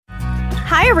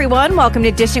Hi, everyone. Welcome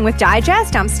to Dishing with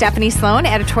Digest. I'm Stephanie Sloan,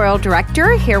 editorial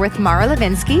director, here with Mara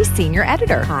Levinsky, senior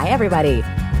editor. Hi, everybody.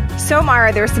 So,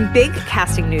 Mara, there's some big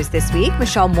casting news this week.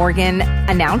 Michelle Morgan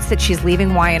announced that she's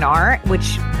leaving Y&R,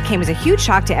 which came as a huge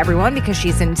shock to everyone because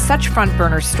she's in such front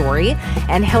burner story.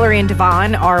 And Hillary and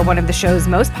Devon are one of the show's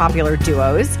most popular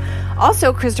duos.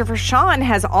 Also, Christopher Sean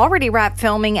has already wrapped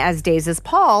filming as Days as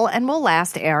Paul and will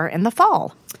last air in the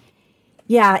fall.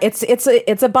 Yeah,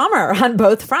 it's a bummer on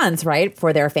both fronts, right?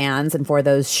 For their fans and for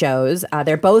those shows.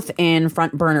 They're both in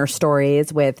front burner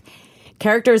stories with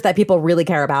characters that people really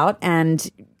care about and,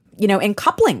 you know, in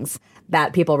couplings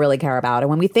that people really care about. And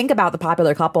when we think about the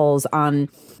popular couples on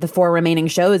the four remaining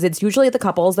shows, it's usually the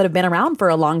couples that have been around for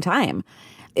a long time.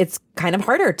 It's kind of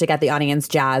harder to get the audience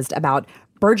jazzed about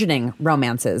burgeoning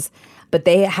romances, but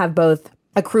they have both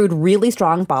accrued really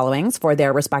strong followings for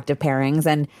their respective pairings.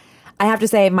 And I have to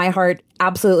say, my heart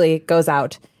absolutely goes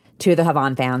out to the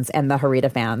Havon fans and the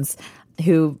Harita fans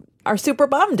who are super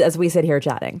bummed as we sit here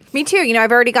chatting. Me too. You know,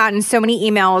 I've already gotten so many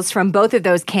emails from both of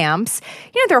those camps.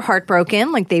 You know, they're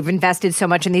heartbroken, like they've invested so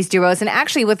much in these duos. And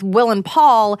actually with Will and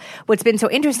Paul, what's been so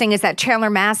interesting is that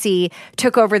Chandler Massey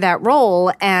took over that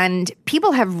role and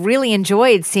people have really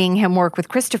enjoyed seeing him work with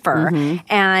Christopher. Mm-hmm.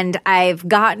 And I've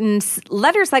gotten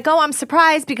letters like, oh, I'm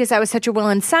surprised because I was such a Will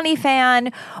and Sonny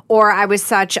fan, or I was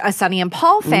such a Sonny and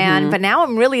Paul fan, but now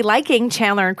I'm really liking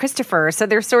Chandler and Christopher. So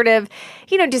they're sort of,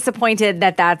 you know, disappointed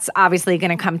that that's obviously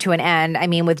going to come to an end. I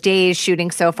mean, with Days shooting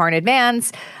so far in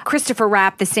advance, Christopher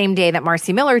wrapped the same day that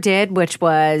Marcy Miller did, which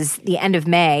was the end of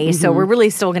May. Mm-hmm. So we're really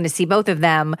still going to see both of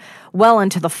them well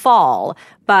into the fall.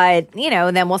 But, you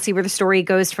know, then we'll see where the story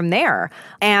goes from there.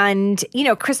 And, you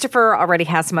know, Christopher already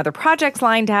has some other projects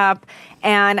lined up.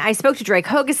 And I spoke to Drake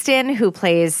Hogestyn, who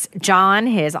plays John,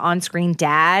 his on-screen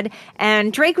dad.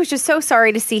 And Drake was just so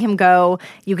sorry to see him go.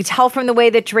 You could tell from the way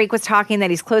that Drake was talking that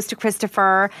he's close to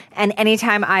Christopher. And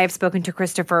anytime I have spoken to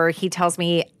Christopher, he tells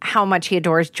me how much he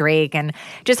adores Drake and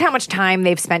just how much time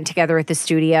they've spent together at the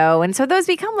studio. And so those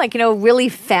become like, you know, really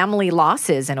family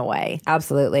losses in a way.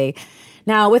 Absolutely.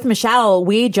 Now, with Michelle,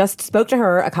 we just spoke to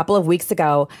her a couple of weeks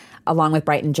ago, along with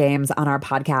Brighton James on our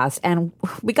podcast, and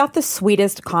we got the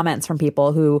sweetest comments from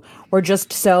people who were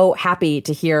just so happy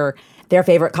to hear their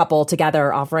favorite couple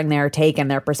together offering their take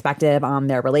and their perspective on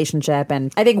their relationship.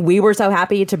 And I think we were so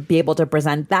happy to be able to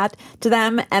present that to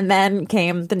them. And then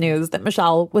came the news that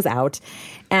Michelle was out.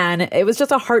 And it was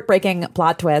just a heartbreaking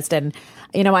plot twist. And,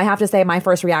 you know, I have to say my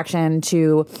first reaction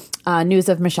to news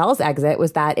of Michelle's exit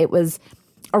was that it was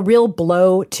a real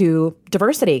blow to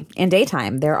diversity in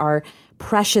daytime. There are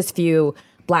precious few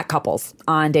Black couples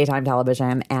on daytime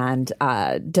television, and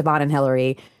Devon and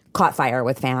Hillary caught fire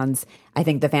with fans. I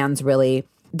think the fans really,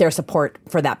 their support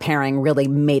for that pairing really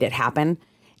made it happen.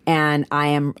 And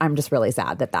I'm just really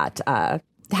sad that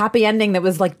happy ending that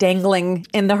was like dangling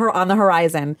on the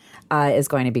horizon is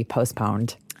going to be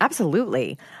postponed.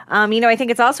 Absolutely. You know, I think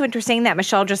it's also interesting that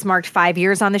Michelle just marked 5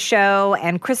 years on the show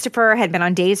and Christopher had been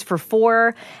on Days for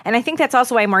 4. And I think that's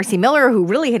also why Marcy Miller, who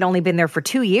really had only been there for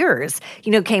 2 years,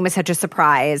 you know, came as such a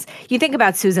surprise. You think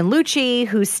about Susan Lucci,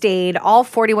 who stayed all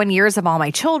 41 years of All My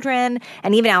Children,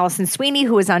 and even Allison Sweeney,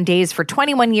 who was on Days for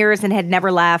 21 years and had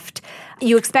never left.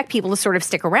 You expect people to sort of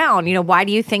stick around. You know, why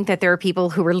do you think that there are people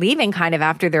who are leaving kind of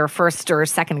after their first or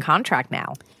second contract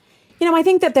now? You know, I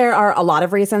think that there are a lot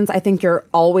of reasons. I think you're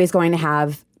always going to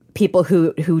have people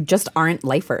who just aren't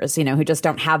lifers, you know, who just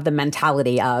don't have the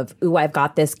mentality of, ooh, I've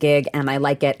got this gig and I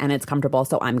like it and it's comfortable,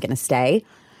 so I'm going to stay.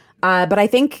 But I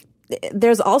think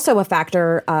there's also a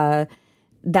factor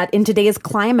that in today's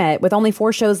climate, with only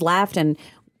 4 shows left and,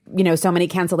 you know, so many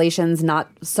cancellations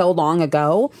not so long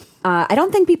ago, I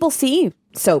don't think people see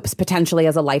soaps potentially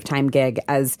as a lifetime gig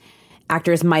as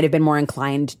actors might have been more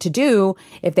inclined to do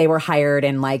if they were hired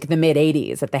in like the mid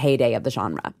 80s at the heyday of the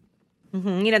genre.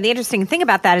 Mm-hmm. You know, the interesting thing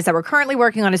about that is that we're currently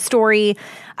working on a story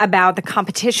about the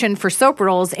competition for soap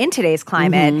roles in today's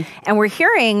climate. Mm-hmm. And we're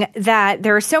hearing that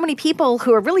there are so many people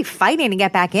who are really fighting to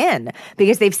get back in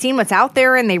because they've seen what's out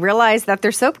there and they realize that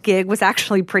their soap gig was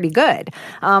actually pretty good.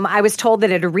 I was told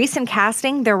that at a recent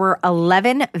casting, there were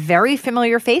 11 very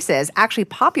familiar faces, actually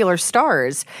popular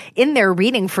stars, in there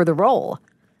reading for the role.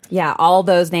 Yeah, all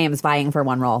those names vying for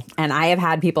one role. And I have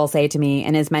had people say to me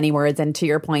in as many words, and to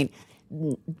your point,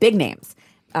 big names,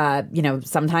 you know,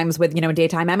 sometimes with, you know,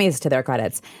 daytime Emmys to their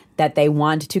credits, that they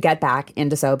want to get back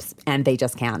into soaps and they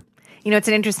just can't. You know, it's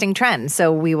an interesting trend.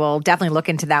 So we will definitely look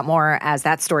into that more as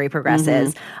that story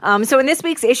progresses. Mm-hmm. So in this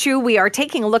week's issue, we are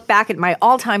taking a look back at my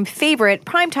all-time favorite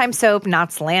primetime soap,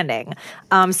 Knots Landing.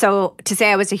 So to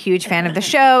say I was a huge fan of the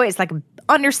show is like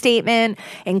understatement.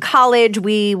 In college,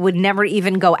 we would never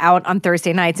even go out on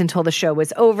Thursday nights until the show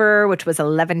was over, which was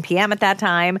 11 p.m. at that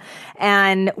time.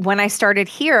 And when I started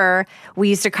here, we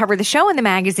used to cover the show in the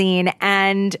magazine,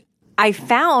 and I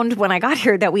found when I got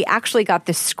here that we actually got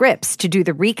the scripts to do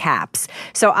the recaps.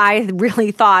 So I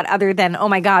really thought, other than, oh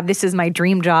my God, this is my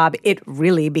dream job, it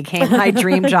really became my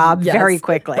dream job very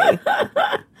quickly.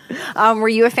 Were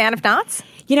you a fan of Knots?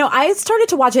 You know, I started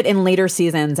to watch it in later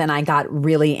seasons and I got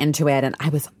really into it, and I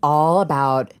was all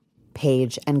about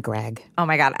Paige and Greg. Oh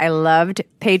my God, I loved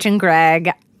Paige and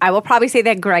Greg. I will probably say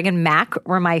that Greg and Mac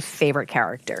were my favorite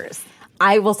characters.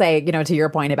 I will say, you know, to your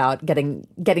point about getting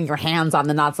your hands on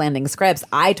the Knots Landing scripts,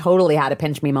 I totally had a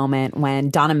pinch me moment when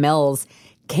Donna Mills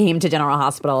came to General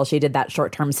Hospital. She did that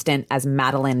short-term stint as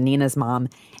Madeline, Nina's mom,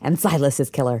 and Silas's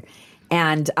killer.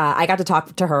 And I got to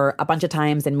talk to her a bunch of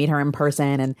times and meet her in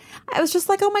person. And I was just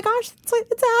like, oh my gosh, it's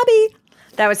Abby.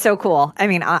 That was so cool. I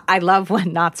mean, I love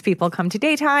when Knots people come to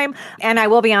daytime. And I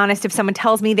will be honest, if someone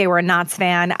tells me they were a Knots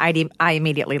fan, I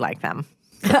immediately like them.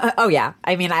 Oh, yeah.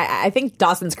 I mean, I think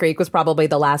Dawson's Creek was probably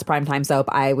the last primetime soap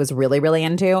I was really, really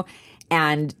into.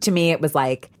 And to me, it was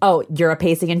like, oh, you're a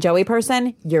Pacey and Joey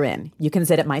person? You're in. You can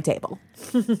sit at my table.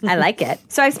 I like it.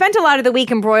 So I've spent a lot of the week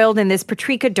embroiled in this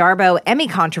Patrika Darbo Emmy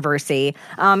controversy.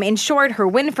 In short, her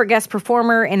win for guest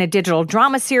performer in a digital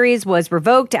drama series was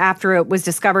revoked after it was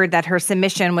discovered that her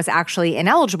submission was actually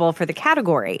ineligible for the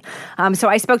category. So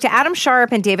I spoke to Adam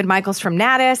Sharp and David Michaels from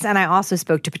Natus, and I also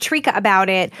spoke to Patrika about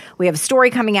it. We have a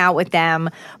story coming out with them.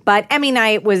 But Emmy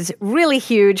night was really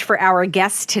huge for our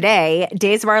guest today.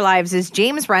 Days of Our Lives'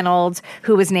 James Reynolds,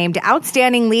 who was named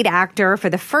Outstanding Lead Actor for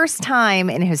the first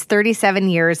time in his 37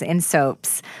 years in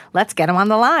soaps. Let's get him on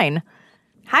the line.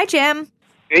 Hi, Jim.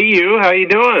 Hey, you. How you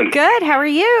doing? Good. How are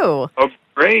you? Oh,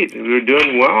 great. We're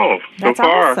doing well so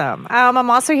far. That's awesome. I'm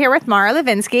also here with Mara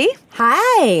Levinsky.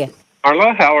 Hi.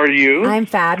 Marla, how are you? I'm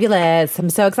fabulous.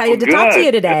 I'm so excited to talk to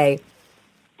you today.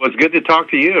 Well, it's good to talk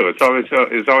to you.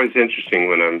 It's always interesting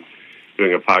when I'm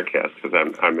doing a podcast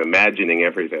because I'm imagining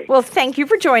everything. Well, thank you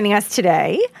for joining us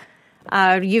today.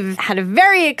 You've had a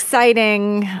very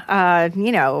exciting,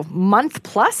 month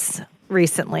plus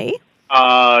recently.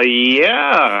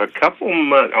 Yeah,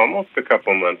 almost a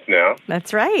couple months now.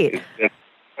 That's right.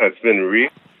 It's been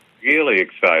really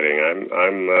exciting.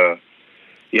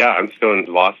 I'm still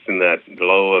lost in that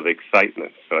glow of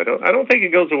excitement. So I don't think it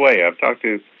goes away. I've talked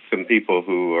to some people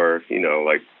who are,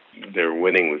 like their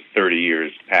winning was 30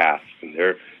 years past, and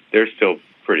they're still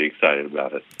pretty excited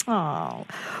about it. Oh,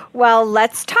 well,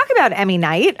 let's talk about Emmy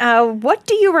night. What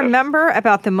do you remember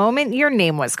about the moment your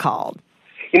name was called?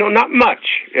 Not much.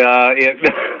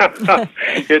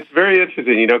 It's very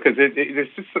interesting, because there's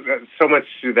just so much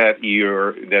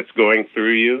that's going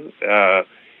through you.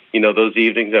 Those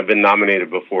evenings I've been nominated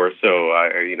before, so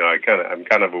I'm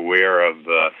kind of aware of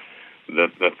the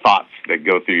thoughts that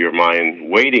go through your mind,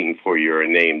 waiting for your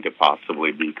name to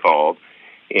possibly be called.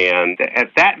 And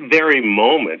at that very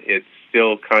moment, it's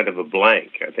still kind of a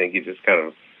blank. I think you just kind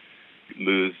of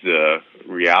lose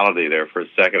reality there for a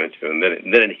second or two, and then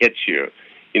it hits you.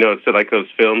 It's like those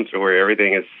films where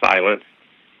everything is silent,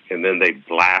 and then they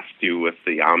blast you with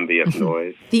the ambient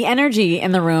noise. The energy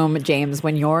in the room, James,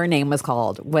 when your name was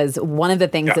called was one of the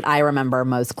things that I remember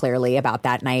most clearly about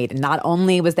that night. And not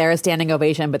only was there a standing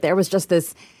ovation, but there was just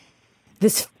this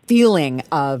feeling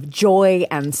of joy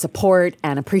and support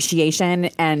and appreciation.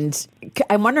 And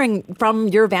I'm wondering, from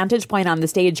your vantage point on the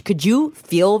stage, could you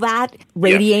feel that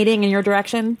radiating in your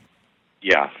direction?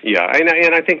 Yeah.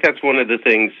 And I think that's one of the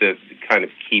things that kind of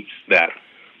keeps that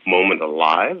moment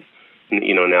alive.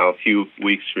 Now a few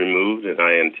weeks removed, and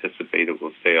I anticipate it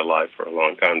will stay alive for a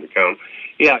long time to come.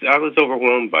 Yeah, I was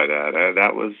overwhelmed by that.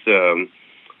 That was a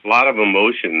lot of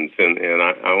emotions, and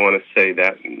I want to say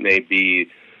that may be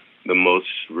the most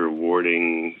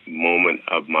rewarding moment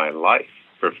of my life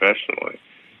professionally.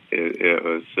 It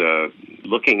was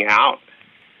looking out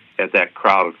at that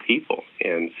crowd of people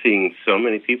and seeing so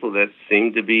many people that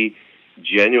seemed to be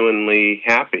genuinely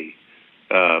happy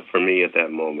for me at that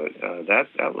moment. That's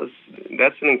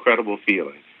an incredible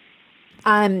feeling.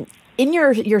 In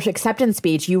your acceptance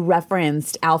speech, you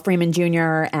referenced Al Freeman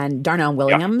Jr. and Darnell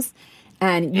Williams. Yeah.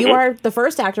 And you are the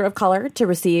first actor of color to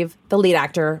receive the lead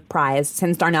actor prize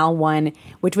since Darnell won,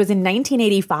 which was in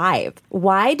 1985.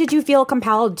 Why did you feel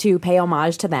compelled to pay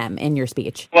homage to them in your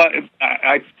speech? Well,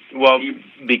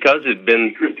 because it'd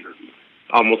been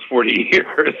almost 40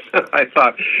 years, I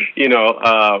thought,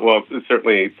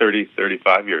 certainly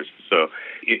 35 years. So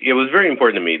it was very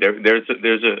important to me. There's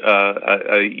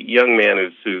a young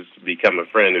man who's become a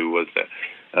friend who was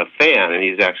a fan, and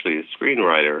he's actually a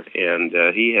screenwriter, and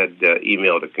he had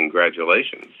emailed a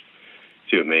congratulations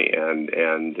to me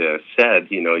and said,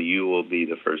 you will be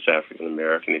the first African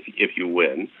American if you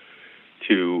win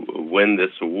to win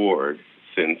this award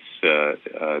since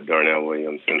Darnell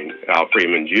Williams and Al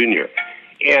Freeman Jr.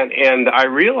 And I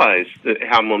realized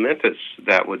how momentous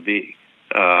that would be.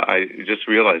 I just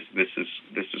realized this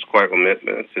is quite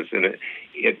momentous, and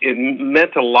it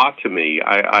meant a lot to me.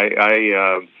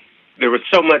 There was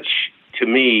so much to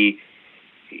me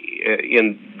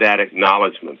in that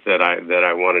acknowledgement that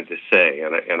I wanted to say,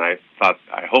 and I thought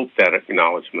I hope that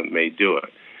acknowledgement may do it.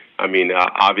 I mean,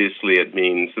 obviously, it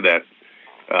means that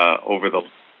over the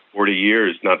 40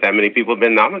 years, not that many people have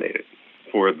been nominated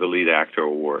for the Lead Actor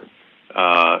Award.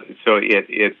 So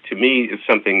it to me is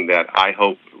something that I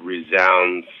hope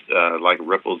resounds like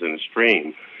ripples in a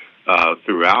stream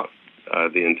throughout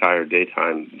the entire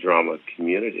daytime drama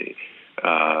community.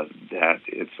 That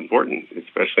it's important,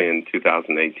 especially in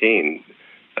 2018,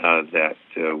 that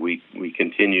we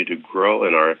continue to grow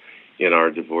in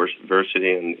our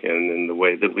diversity and in the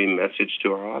way that we message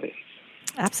to our audience.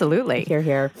 Absolutely. Hear,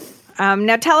 hear.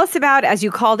 Now tell us about, as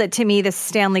you called it to me, the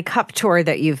Stanley Cup tour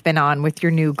that you've been on with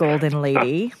your new Golden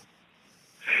Lady.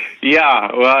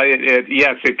 Yeah, well,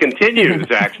 yes, it continues,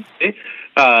 actually.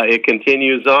 It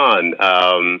continues on.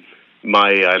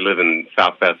 I live in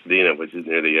South Pasadena, which is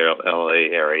near the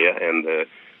L.A. area, and the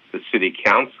city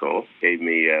council gave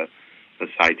me a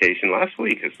citation last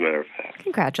week, as a matter of fact.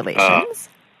 Congratulations.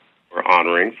 We're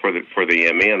honoring for the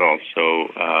Emmy, and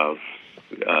also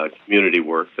community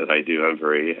work that I do.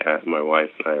 My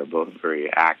wife and I are both very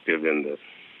active in the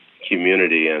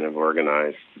community and have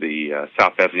organized the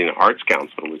South Pasadena Arts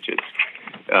Council, which is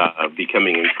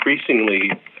becoming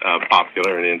increasingly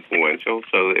popular and influential.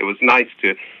 So it was nice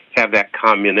to have that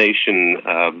combination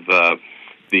of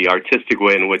the artistic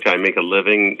way in which I make a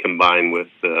living combined with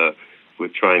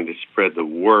trying to spread the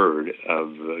word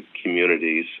of the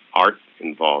community's art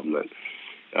involvement.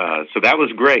 So that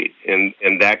was great, and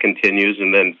that continues.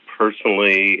 And then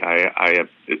personally, I have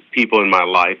people in my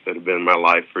life that have been in my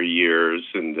life for years,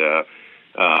 and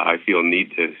I feel a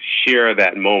need to share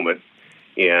that moment.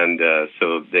 And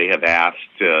so they have asked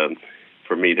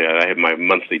for me to. I have my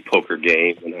monthly poker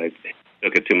game, and I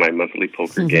took it to my monthly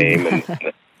poker game. And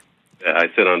I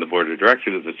sit on the board of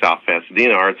directors of the South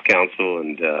Pasadena Arts Council,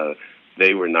 and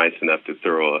they were nice enough to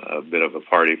throw a bit of a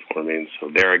party for me. And so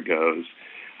there it goes.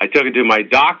 I took it to my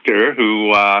doctor,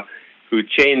 who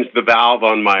changed the valve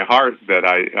on my heart that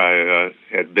I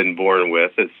had been born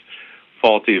with. It's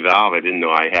faulty valve. I didn't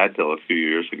know I had till a few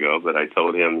years ago, but I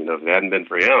told him, if it hadn't been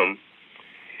for him,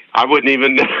 I wouldn't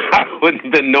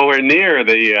have been nowhere near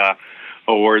the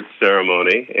awards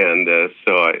ceremony. And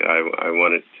so I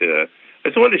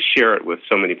just wanted to share it with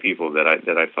so many people that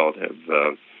I felt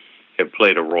have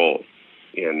played a role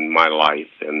in my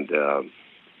life, and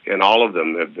all of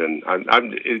them have been.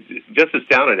 I'm just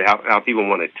astounded how people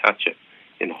want to touch it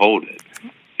and hold it.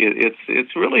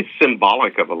 It's really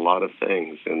symbolic of a lot of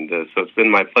things, and so it's been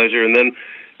my pleasure. And then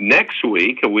next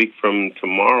week, a week from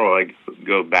tomorrow, I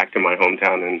go back to my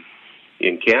hometown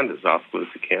in Kansas,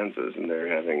 Oskaloosa, Kansas, and they're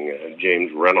having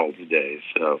James Reynolds Day.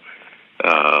 So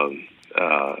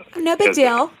no big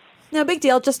deal. No big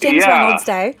deal. Just James Reynolds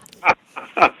Day.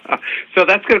 So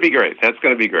that's going to be great.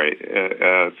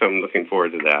 So I'm looking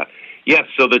forward to that. Yes,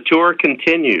 so the tour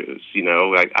continues.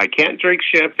 I can't drink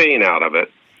champagne out of it,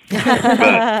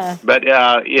 but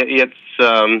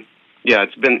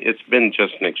it's been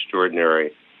just an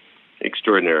extraordinary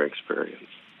experience.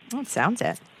 That sounds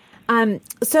it.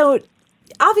 So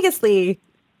obviously,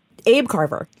 Abe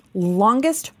Carver,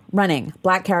 longest running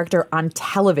Black character on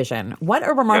television. What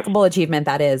a remarkable achievement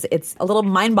that is. It's a little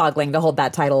mind-boggling to hold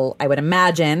that title, I would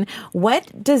imagine.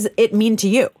 What does it mean to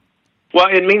you? Well,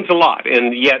 it means a lot,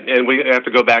 and we have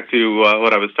to go back to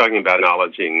what I was talking about,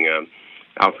 acknowledging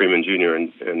Al Freeman Jr.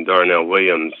 and Darnell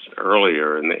Williams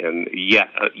earlier, and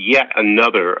yet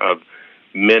another of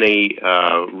many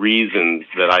reasons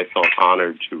that I felt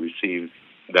honored to receive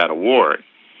that award.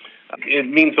 It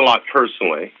means a lot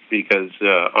personally because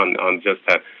on just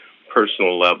that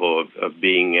personal level of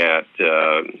being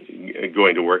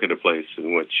going to work at a place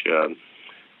in which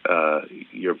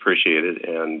you're appreciated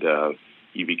and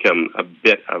you become a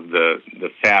bit of the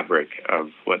fabric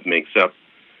of what makes up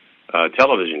a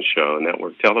television show, a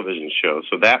network television show.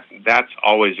 So that's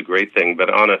always a great thing. But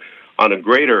on a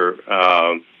greater,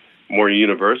 more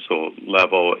universal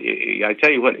level, I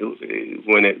tell you what,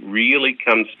 when it really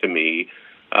comes to me,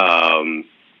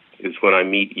 is when I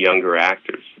meet younger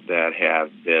actors that have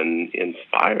been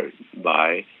inspired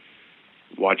by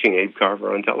watching Abe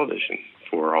Carver on television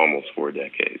for almost 4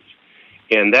 decades.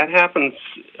 And that happens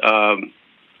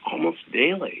almost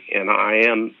daily, and I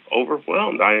am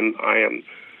overwhelmed. I'm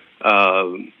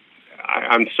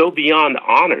so beyond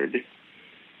honored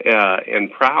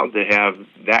and proud to have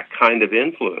that kind of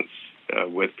influence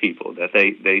with people, that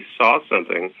they saw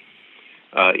something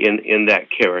in that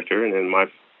character and in my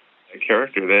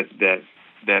character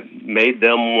that made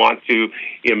them want to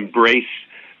embrace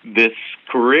this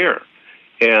career.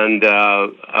 And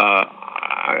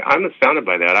I'm astounded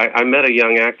by that. I met a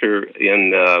young actor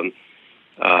in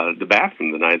the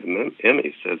bathroom the night of the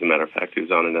Emmys, as a matter of fact,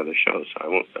 who's on another show, so I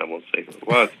won't say who it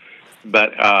was.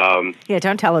 But yeah,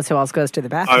 don't tell us who else goes to the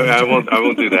bathroom. I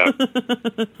won't do that.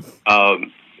 I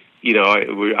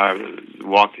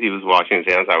walked. He was washing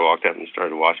his hands. I walked up and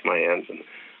started to wash my hands, and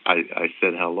I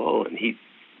said hello, and he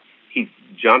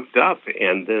jumped up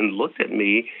and then looked at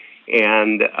me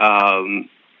and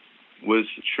was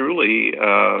truly,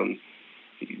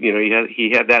 he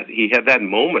had that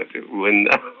moment when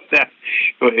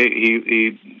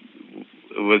he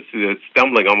was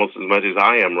stumbling almost as much as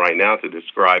I am right now to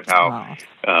describe how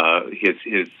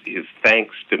his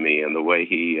thanks to me and the way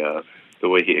he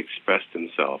expressed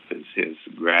himself, his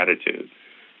gratitude.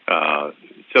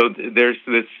 So there's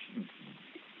this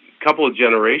couple of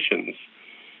generations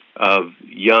of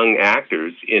young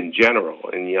actors in general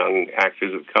and young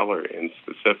actors of color in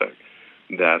specific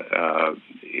that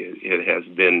it has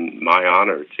been my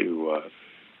honor to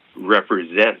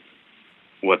represent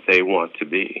what they want to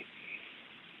be.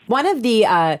 One of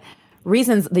the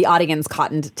reasons the audience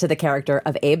cottoned to the character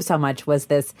of Abe so much was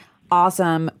this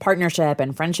awesome partnership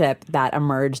and friendship that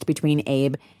emerged between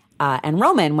Abe and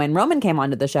Roman when Roman came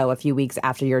onto the show a few weeks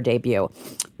after your debut.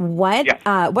 What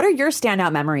are your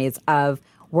standout memories of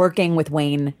working with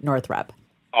Wayne Northrup?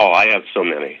 Oh, I have so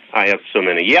many.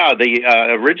 Yeah, the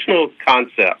original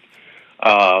concept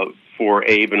for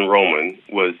Abe and Roman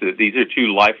was that these are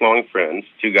two lifelong friends,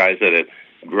 two guys that had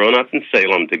grown up in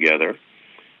Salem together,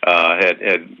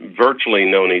 had virtually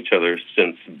known each other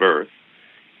since birth,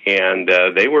 and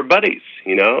they were buddies.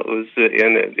 It was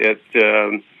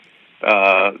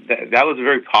that was a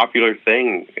very popular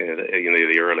thing in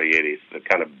the early '80s. The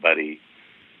kind of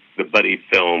the buddy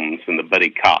films and the buddy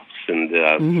cops,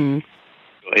 and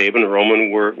Abe and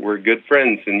Roman were good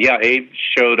friends. And yeah, Abe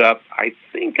showed up, I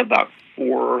think, about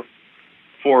 4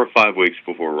 or 5 weeks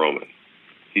before Roman.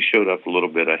 He showed up a little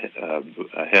bit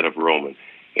ahead of Roman.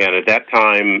 And at that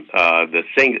time, the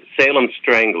Salem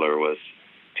Strangler was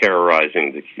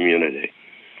terrorizing the community.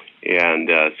 And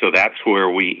so that's where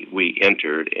we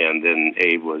entered, and then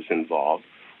Abe was involved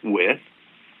with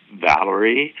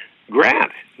Valerie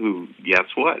Grant, who, guess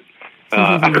what?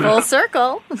 Full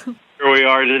circle. Here we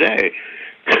are today.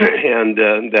 And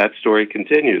that story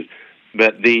continues.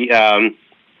 But the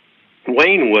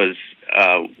Wayne was,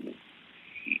 I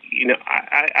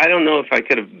don't know if I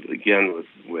could have begun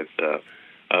with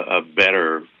a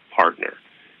better partner.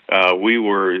 We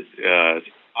were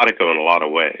simpatico in a lot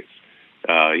of ways.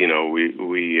 We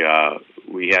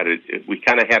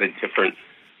kind of had a different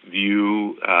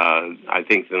view, I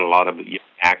think, than a lot of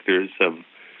actors of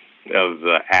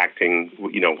acting.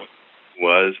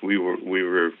 Was we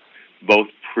were both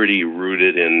pretty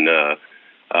rooted in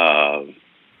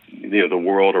the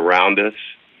world around us,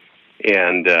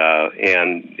 and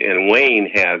Wayne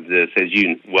had this, as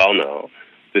you well know,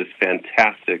 this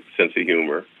fantastic sense of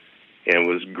humor, and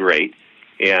was great.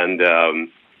 And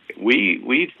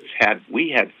we had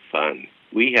fun.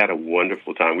 We had a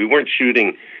wonderful time. We weren't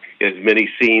shooting as many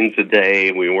scenes a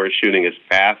day. We weren't shooting as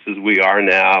fast as we are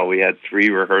now. We had 3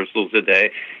 rehearsals a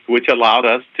day, which allowed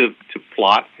us to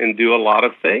plot and do a lot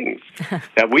of things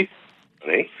that we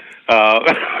funny.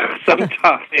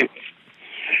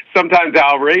 Sometimes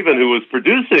Al Raven, who was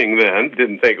producing then,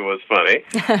 didn't think it was funny,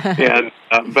 and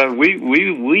but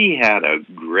we had a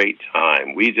great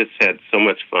time. We just had so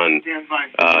much fun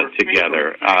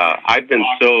together. I've been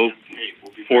so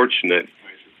fortunate.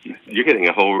 You're getting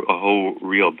a whole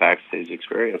real backstage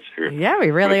experience here. Yeah, we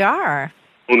really are.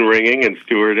 Phone ringing and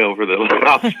Stuart over the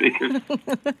loudspeakers.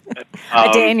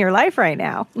 A day in your life right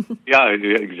now. Yeah,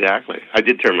 exactly. I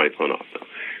did turn my phone off though,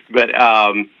 but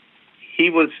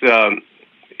he was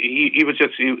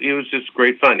just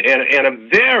great fun and a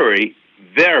very,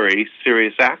 very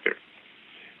serious actor.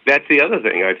 That's the other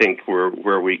thing I think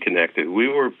where we connected. We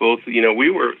were both, we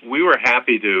were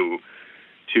happy to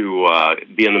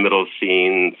be in the middle of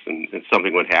scenes and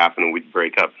something would happen and we'd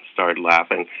break up and start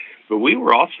laughing. But we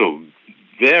were also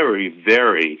very,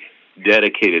 very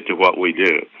dedicated to what we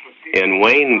do. And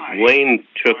Wayne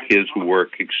took his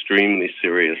work extremely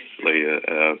seriously,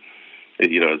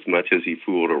 as much as he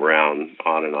fooled around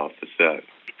on and off the set.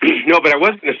 No, but I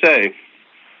was going to say,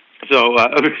 So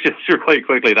just really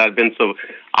quickly, I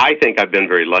think I've been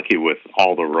very lucky with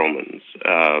all the Romans.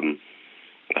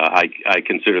 I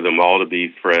consider them all to be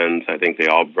friends. I think they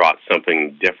all brought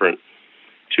something different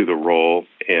to the role,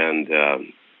 and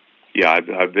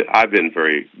I've been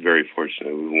very, very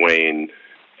fortunate with Wayne,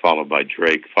 followed by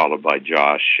Drake, followed by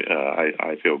Josh.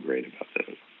 I feel great about that.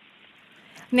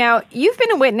 Now, you've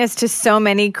been a witness to so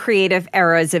many creative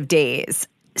eras of Days.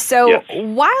 So Yes.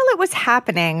 while it was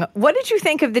happening, what did you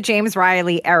think of the James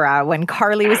Riley era when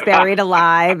Carly was buried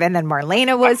alive and then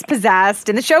Marlena was possessed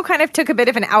and the show kind of took a bit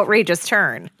of an outrageous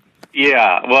turn?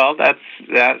 Yeah, well, that's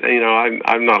that.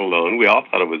 I'm not alone. We all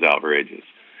thought it was outrageous,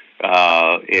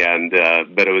 but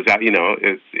it was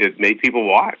it made people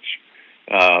watch.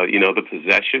 The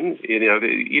possession.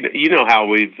 You know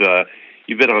how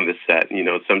you've been on the set.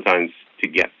 Sometimes to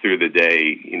get through the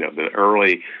day,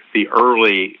 the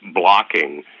early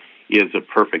blocking is a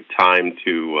perfect time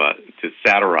to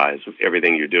satirize with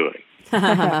everything you're doing.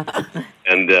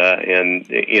 And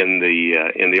in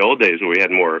the old days where we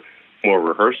had more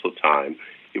rehearsal time,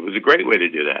 it was a great way to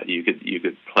do that. You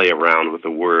could play around with the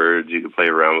words, you could play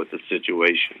around with the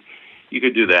situation. You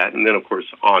could do that, and then of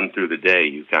course on through the day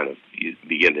you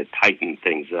begin to tighten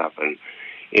things up,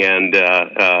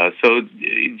 so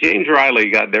James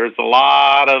Riley there's a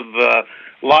lot of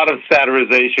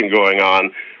satirization going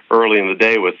on early in the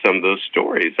day with some of those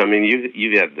stories. I mean,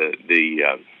 you had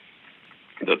the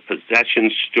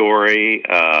possession story,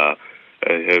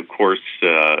 of course,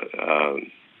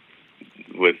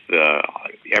 with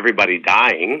everybody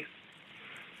dying.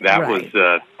 That right.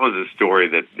 was a story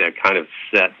that kind of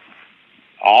set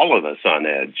all of us on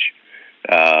edge.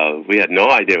 We had no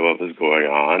idea what was going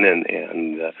on,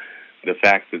 and the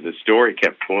fact that the story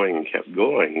kept going and kept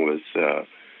going was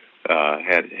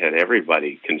had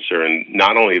everybody concerned.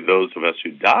 Not only those of us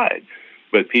who died,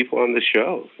 but people on the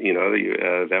show.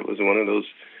 That was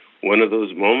one of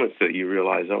those moments that you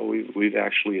realize, we've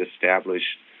actually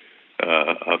established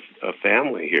a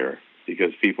family here,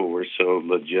 because people were so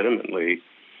legitimately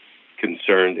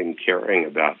concerned and caring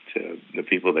about the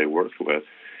people they worked with.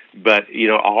 But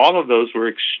all of those were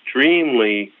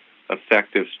extremely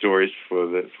effective stories for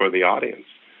the audience.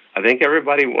 I think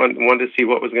everybody wanted to see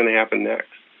what was going to happen next.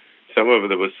 Some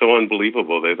of it was so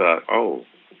unbelievable they thought, "Oh,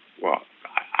 well,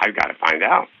 I've got to find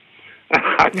out."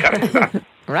 I've got to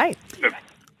Right.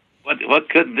 What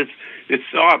could this? It's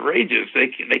so outrageous. They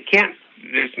can't.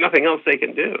 There's nothing else they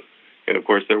can do. And of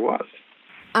course, there was.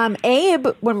 Abe,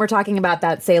 when we're talking about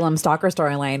that Salem stalker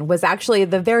storyline, was actually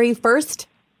the very first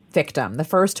victim, the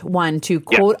first one to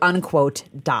quote unquote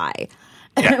die.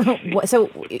 Yeah. So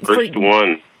First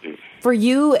one. For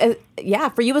you,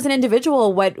 for you as an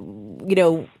individual,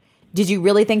 did you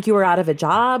really think you were out of a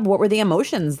job? What were the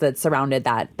emotions that surrounded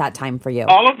that time for you?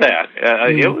 All of that.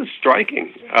 It was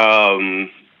striking.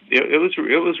 It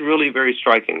was really very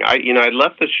striking. I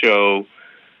left the show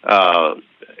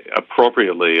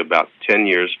appropriately about 10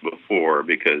 years before,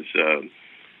 because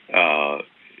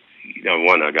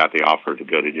one, I got the offer to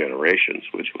go to Generations,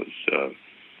 which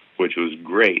was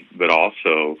great, but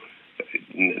also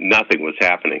nothing was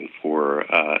happening for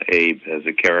Abe as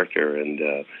a character, and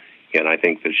I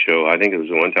think the show. I think it was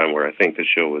one time where I think the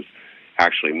show was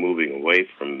actually moving away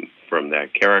from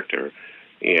that character,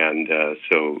 and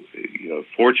so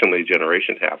fortunately,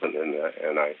 Generations happened, and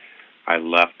I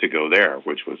left to go there,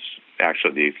 which was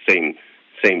actually the same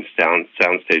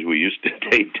soundstage we used to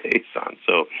tape Days on.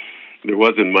 So there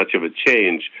wasn't much of a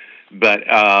change. But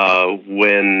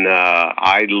when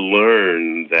I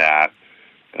learned that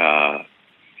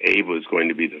Abe was going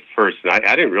to be the first, and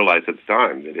I didn't realize at the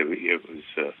time that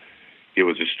it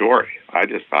was a story. I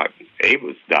just thought Abe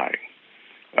was dying.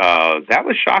 That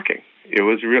was shocking. It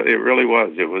really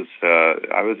was. It was.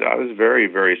 I was very,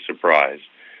 very surprised.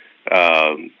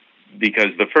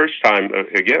 Because the first time,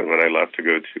 again, when I left to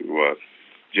go to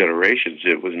Generations,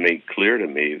 it was made clear to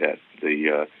me that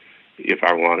if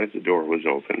I wanted, the door was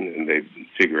open, and they'd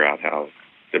figure out how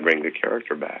to bring the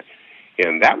character back.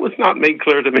 And that was not made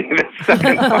clear to me the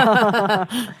second time.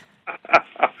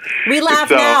 We laugh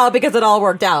now because it all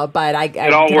worked out, but I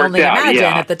can only imagine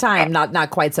at the time,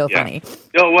 not quite so funny.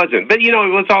 No, it wasn't. But, it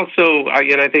was also,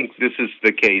 and I think this is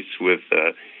the case with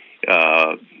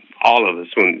all of us,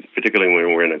 particularly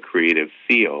when we're in a creative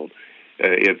field,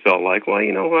 it felt like, well,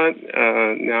 you know what?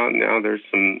 Now there's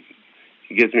some.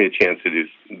 It gives me a chance to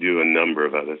do a number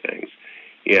of other things,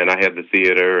 and I had the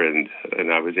theater, and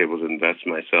I was able to invest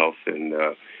myself in.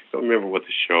 I don't remember what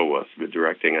the show was, but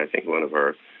directing, I think, one of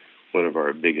our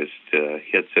biggest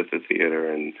hits at the theater,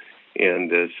 and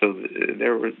so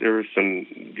there were some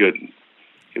good.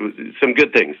 Some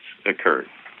good things occurred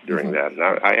during that, and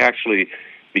I actually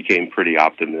became pretty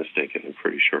optimistic in a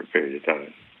pretty short period of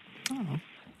time. Oh.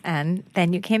 And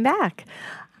then you came back.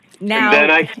 Now,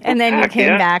 and then you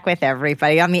came back with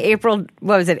everybody on the April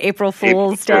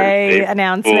Fool's Day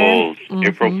announcement.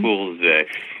 April Fool's Day.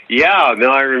 Yeah, no,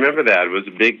 I remember that.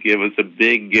 It was a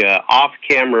big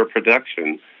off-camera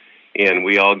production, and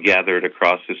we all gathered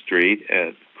across the street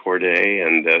at Corday,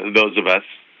 and those of us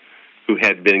who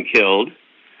had been killed,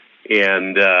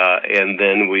 and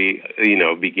then we,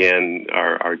 began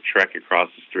our trek across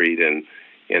the street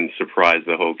and surprised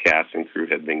the whole cast and crew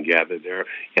had been gathered there.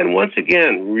 And once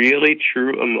again, really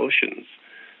true emotions.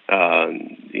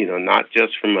 Not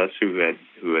just from us who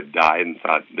had died and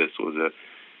thought this was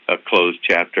a closed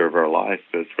chapter of our life,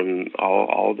 but from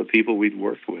all the people we'd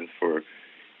worked with for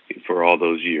all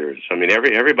those years. I mean,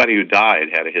 everybody who died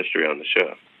had a history on the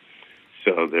show.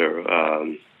 So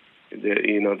the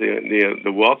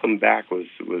welcome back was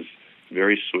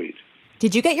very sweet.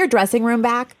 Did you get your dressing room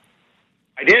back?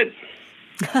 I did.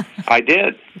 I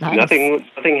did. Nice.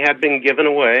 Nothing had been given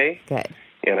away. Good.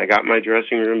 And I got my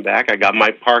dressing room back. I got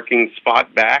my parking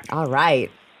spot back. All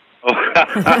right.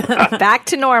 Back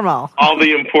to normal. All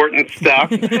the important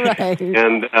stuff. Right.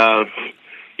 And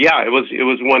it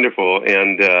was wonderful,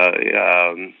 and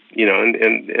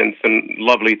and some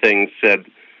lovely things said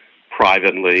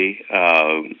privately,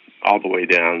 all the way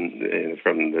down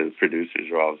from the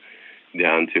producers all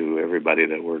down to everybody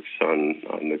that works on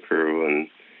the crew, and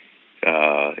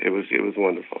it was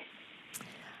wonderful.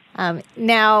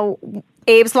 Now,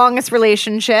 Abe's longest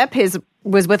relationship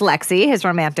was with Lexi, his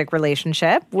romantic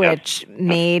relationship, which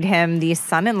made him the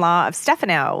son-in-law of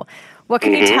Stefano. What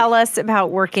can you tell us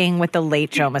about working with the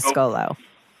late Joe Mascolo?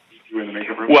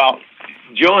 Well,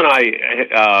 Joe and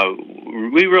I,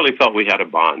 we really felt we had a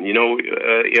bond. It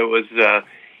was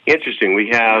interesting. We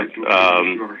have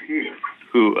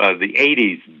the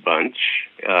 80s bunch,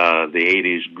 the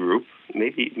 80s group.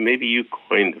 Maybe you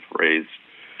coined the phrase.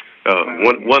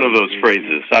 One of those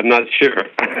phrases. I'm not sure.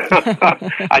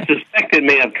 I suspect it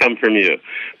may have come from you.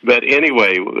 But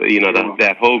anyway,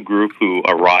 that whole group who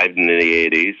arrived in the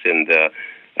 80s, and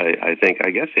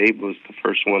I guess Abe was the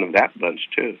first one of that bunch,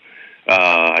 too.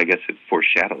 I guess it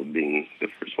foreshadowed being the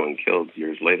first one killed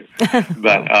years later.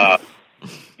 But,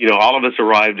 all of us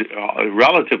arrived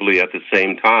relatively at the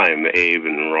same time, Abe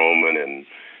and Roman and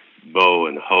Bo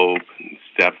and Hope and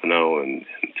Stefano and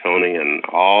Tony and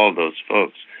all those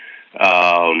folks.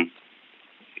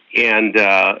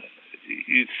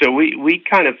 So we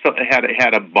kind of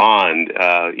had a bond.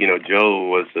 Joe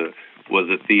was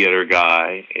a theater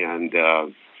guy and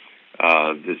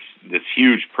this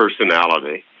huge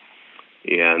personality,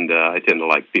 and I tend to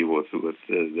like people with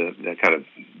that kind of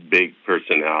big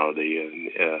personality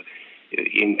and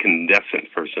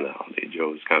incandescent personality. Joe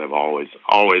was kind of always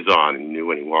on. He knew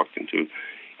when he walked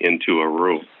into a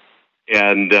room.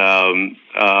 And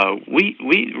we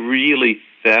really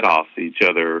fed off each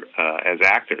other as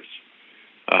actors.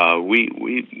 We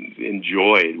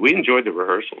enjoyed the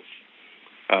rehearsals.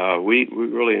 We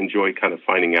really enjoyed kind of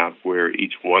finding out where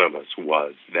each one of us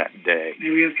was that day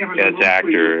as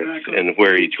actors, and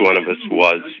where each one of us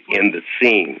was in the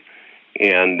scene.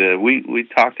 And we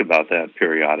talked about that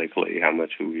periodically. How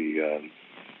much we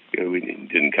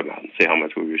didn't come out and say how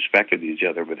much we respected each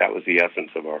other, but that was the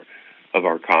essence of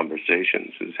our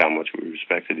conversations, is how much we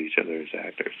respected each other as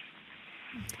actors.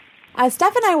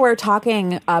 Steph and I were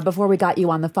talking before we got you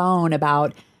on the phone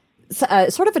about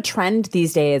sort of a trend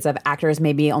these days of actors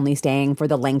maybe only staying for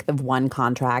the length of one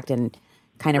contract and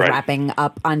kind of wrapping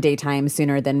up on daytime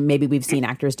sooner than maybe we've seen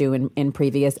actors do in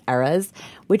previous eras,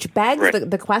 which begs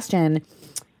the question,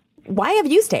 why have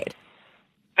you stayed?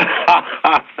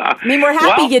 I mean, we're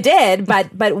happy you did,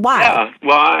 but why? Yeah,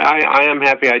 well, I am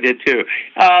happy I did too.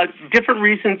 Different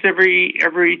reasons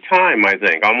every time, I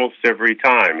think, almost every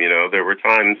time. There were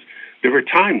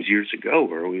times years ago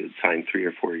where we would sign 3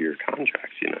 or 4 year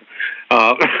contracts.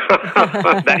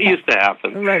 That used to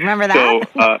happen. Remember that?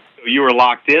 So you were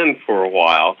locked in for a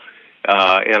while,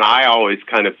 and I always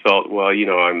kind of felt, well,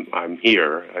 I'm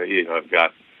here. I've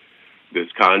got this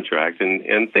contract,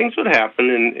 and things would happen,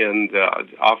 and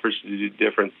offers to do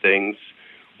different things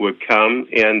would come,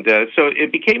 and so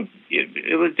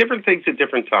it was different things at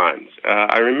different times.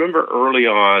 I remember early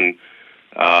on,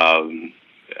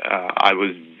 I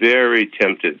was very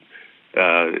tempted,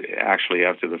 actually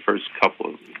after the first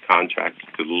couple of contracts,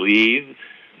 to leave,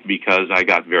 because I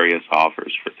got various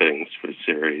offers for things, for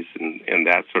series and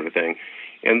that sort of thing.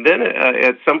 And then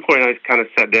at some point I kind of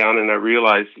sat down and I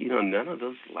realized, none of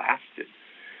those lasted.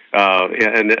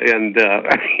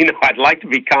 I'd like to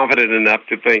be confident enough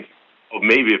to think,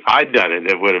 maybe if I'd done it,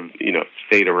 it would have,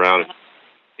 stayed around,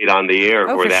 stayed on the air.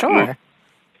 Oh, for sure.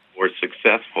 more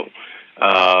successful.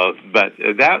 But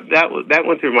that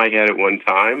went through my head at one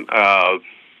time. I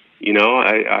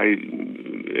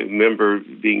remember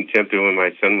being tempted when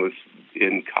my son was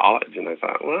in college, and I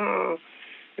thought, well,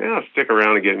 yeah, I'll stick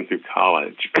around and get him through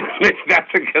college.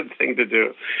 That's a good thing to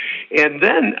do. And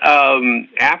then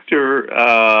after,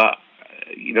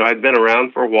 I'd been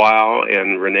around for a while,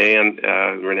 and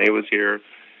Renee was here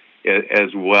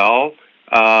as well.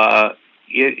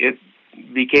 It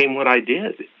became what I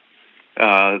did.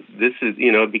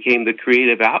 It became the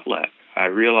creative outlet. I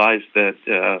realized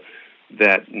that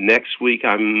next week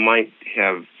I might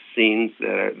have scenes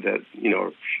that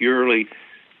are purely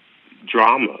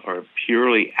drama or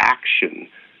purely action.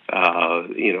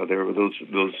 There were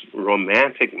those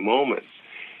romantic moments,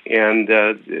 and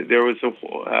there was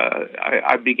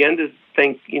I began to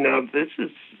think, this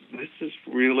is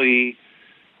really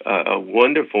a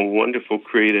wonderful, wonderful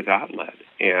creative outlet,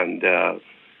 and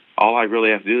all I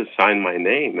really have to do is sign my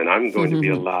name, and I'm going to be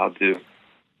allowed to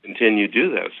continue to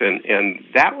do this, and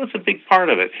that was a big part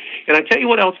of it. And I tell you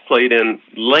what else played in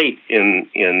late in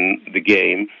the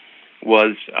game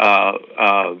was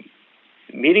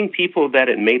meeting people that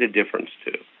it made a difference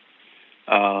to,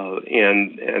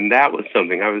 and that was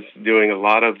something. I was doing a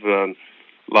lot of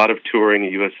touring,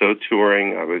 USO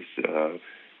touring. I was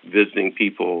visiting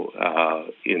people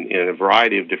in a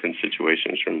variety of different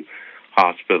situations, from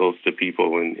hospitals to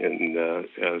people in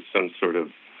some sort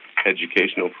of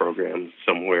educational program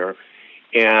somewhere,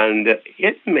 and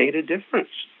it made a difference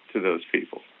to those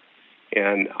people.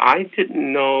 And I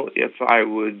didn't know if I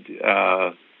would,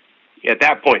 at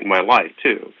that point in my life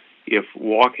too, if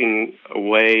walking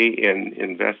away and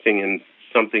investing in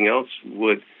something else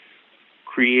would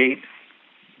create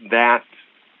that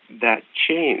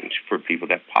change for people,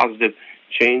 that positive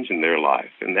change in their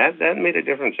life. And that made a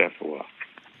difference after a while.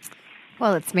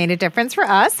 Well, it's made a difference for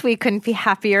us. We couldn't be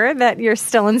happier that you're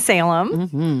still in Salem.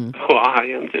 Mm-hmm. Oh, I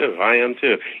am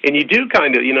too. And you do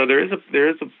kind of, there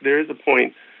is a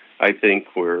point, I think,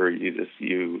 where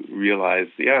you realize,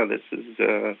 yeah, this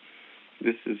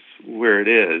is where it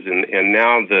is, and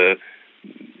now there's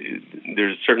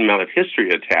a certain amount of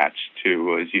history attached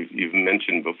to, as you've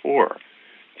mentioned before,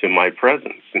 to my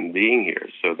presence and being here.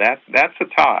 So that's a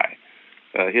tie.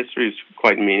 History is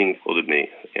quite meaningful to me,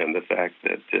 and the fact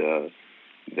that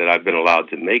I've been allowed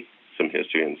to make some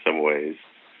history in some ways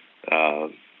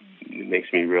it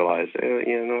makes me realize,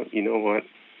 you know what?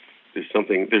 There's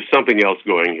something else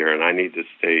going here, and I need to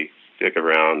stick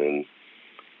around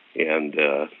and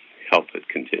help it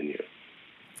continue.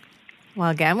 Well,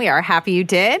 again, we are happy you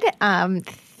did.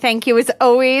 Thank you, as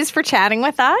always, for chatting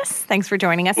with us. Thanks for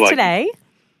joining us today.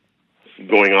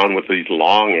 Going on with these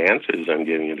long answers I'm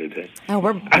giving you today. Oh,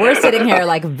 we're sitting here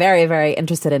like very, very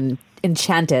interested and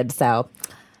enchanted. So,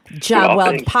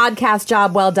 podcast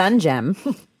job well done, Jim.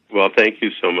 Well, thank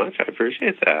you so much. I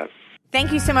appreciate that.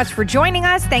 Thank you so much for joining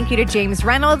us. Thank you to James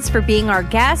Reynolds for being our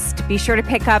guest. Be sure to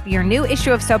pick up your new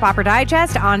issue of Soap Opera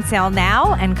Digest, on sale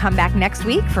now, and come back next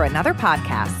week for another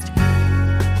podcast.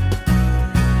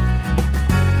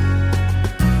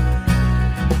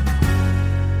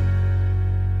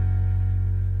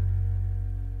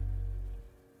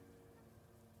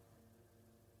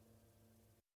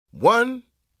 One,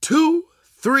 2,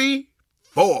 3,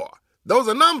 4. Those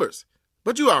are numbers,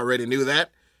 but you already knew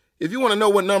that. If you want to know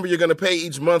what number you're going to pay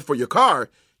each month for your car,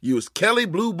 use Kelley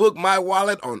Blue Book My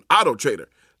Wallet on AutoTrader.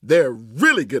 They're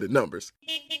really good at numbers.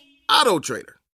 AutoTrader.